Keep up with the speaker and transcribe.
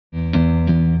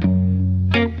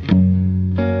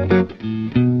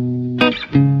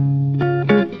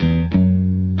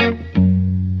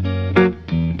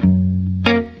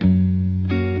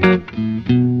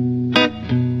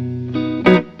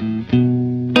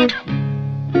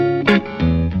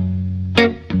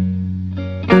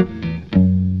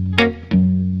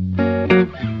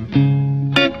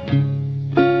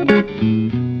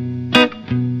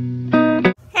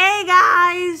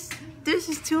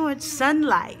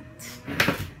sunlight.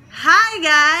 Hi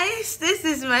guys, this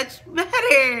is much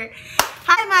better.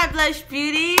 Hi my blush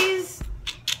beauties.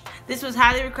 This was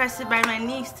highly requested by my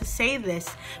niece to say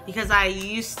this because I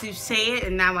used to say it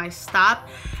and now I stopped.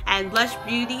 And blush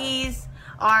beauties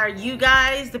are you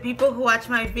guys, the people who watch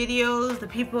my videos, the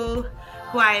people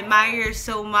who I admire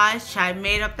so much. I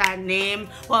made up that name.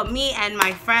 Well, me and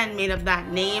my friend made up that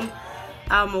name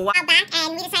a while back,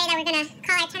 and we decided that we're gonna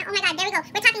call our channel. Oh my god, there we go.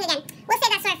 We're talking again. We'll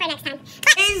save that story for next time.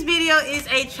 Today's video is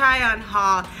a try-on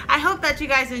haul. I hope that you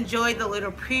guys enjoyed the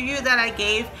little preview that I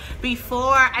gave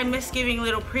before. I miss giving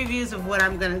little previews of what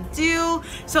I'm gonna do,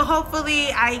 so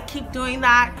hopefully I keep doing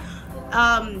that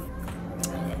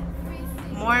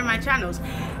more in my channels.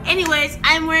 Anyways,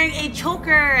 I'm wearing a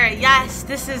choker. Yes,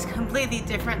 this is completely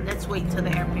different. Let's wait till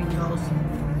the airplane goes.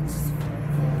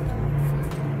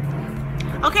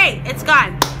 Okay, it's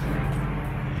gone.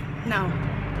 No,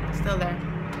 it's still there.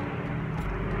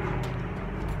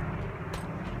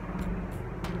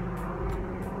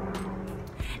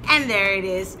 And there it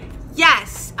is.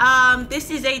 Yes, this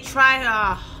is a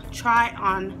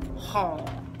try-on haul.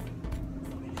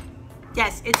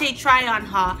 Yes, it's a try-on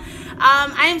haul.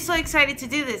 I am so excited to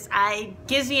do this. It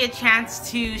gives me a chance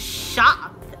to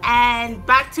shop. And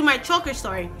back to my choker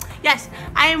story. Yes,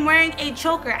 I am wearing a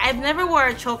choker. I've never wore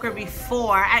a choker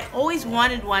before. I always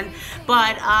wanted one,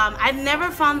 but I've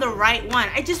never found the right one.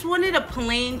 I just wanted a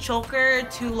plain choker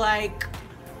to like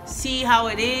see how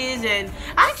it is, and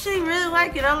I actually really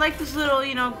like it. I like this little,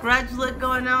 you know, grudge look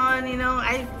going on, you know.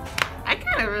 I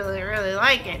kind of really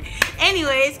like it.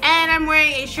 Anyways, and I'm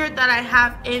wearing a shirt that I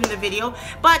have in the video,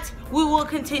 but we will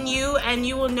continue and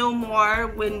you will know more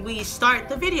when we start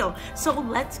the video. So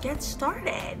let's get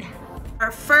started.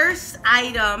 Our first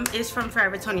item is from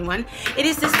Forever 21. It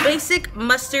is this basic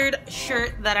mustard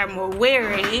shirt that I'm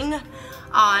wearing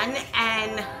on,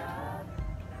 and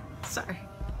sorry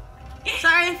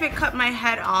if it cut my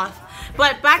head off.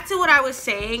 But back to what I was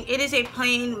saying, it is a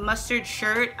plain mustard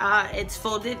shirt. It's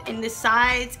folded in the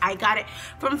sides. I got it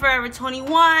from Forever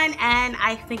 21 and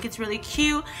I think it's really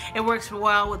cute. It works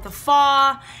well with the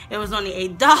fall. It was only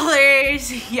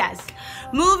 $8. Yes.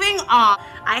 Moving on,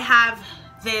 I have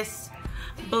this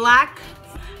black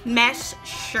mesh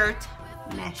shirt,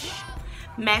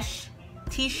 mesh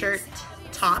t-shirt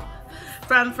top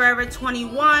from Forever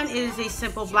 21. It is a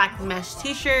simple black mesh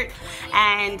t-shirt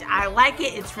and I like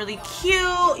it. It's really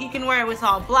cute. You can wear it with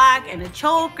all black and a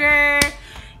choker,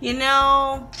 you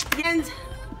know. And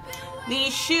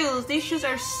these shoes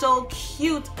are so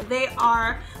cute. They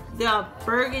are the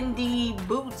burgundy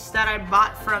boots that I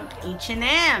bought from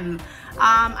H&M.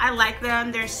 I like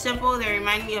them. They're simple. They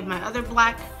remind me of my other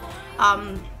black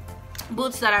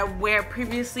boots that I wear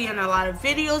previously in a lot of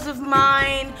videos of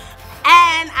mine.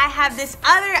 And I have this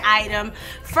other item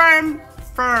from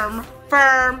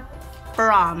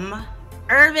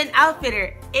Urban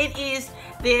Outfitter. It is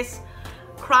this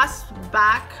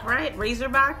crossback, right?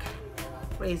 Razorback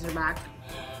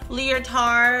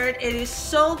leotard. It is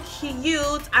so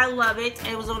cute. I love it.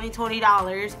 It was only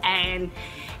 $20 and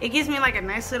it gives me like a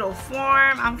nice little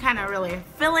form. I'm kind of really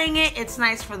feeling it. It's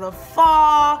nice for the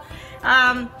fall.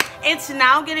 It's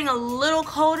now getting a little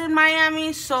cold in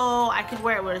Miami, so I could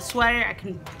wear it with a sweater. I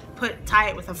can tie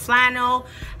it with a flannel,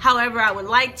 however I would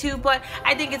like to, but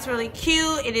I think it's really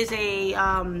cute. It is a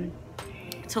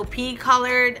taupe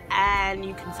colored and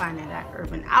you can find it at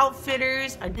Urban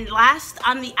Outfitters. And last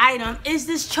on the item is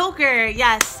this choker.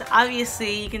 Yes,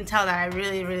 obviously you can tell that I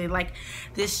really like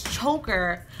this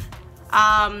choker.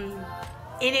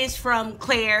 It is from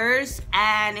Claire's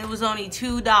and it was only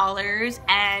 $2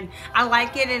 and I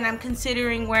like it, and I'm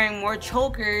considering wearing more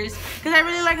chokers because I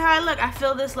really like how I look. I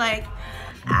feel this like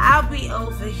I'll be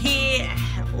over here,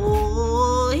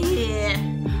 oh yeah,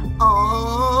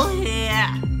 oh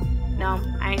yeah. No,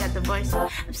 I ain't got the voice.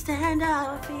 I'm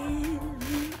standoffish.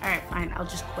 Alright, fine, I'll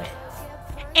just quit.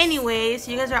 Anyways,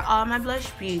 you guys are all my blush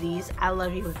beauties. I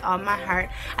love you with all my heart.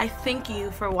 I thank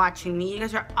you for watching me. You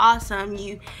guys are awesome.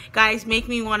 You guys make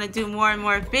me want to do more and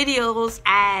more videos,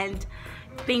 and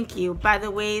thank you. By the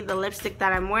way, the lipstick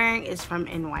that I'm wearing is from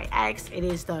NYX. It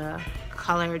is the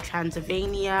color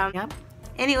Transylvania. Yep.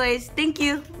 Anyways, thank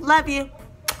you. Love you.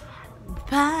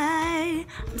 Bye.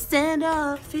 I'm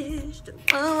standoffish.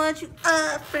 Don't want you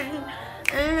up.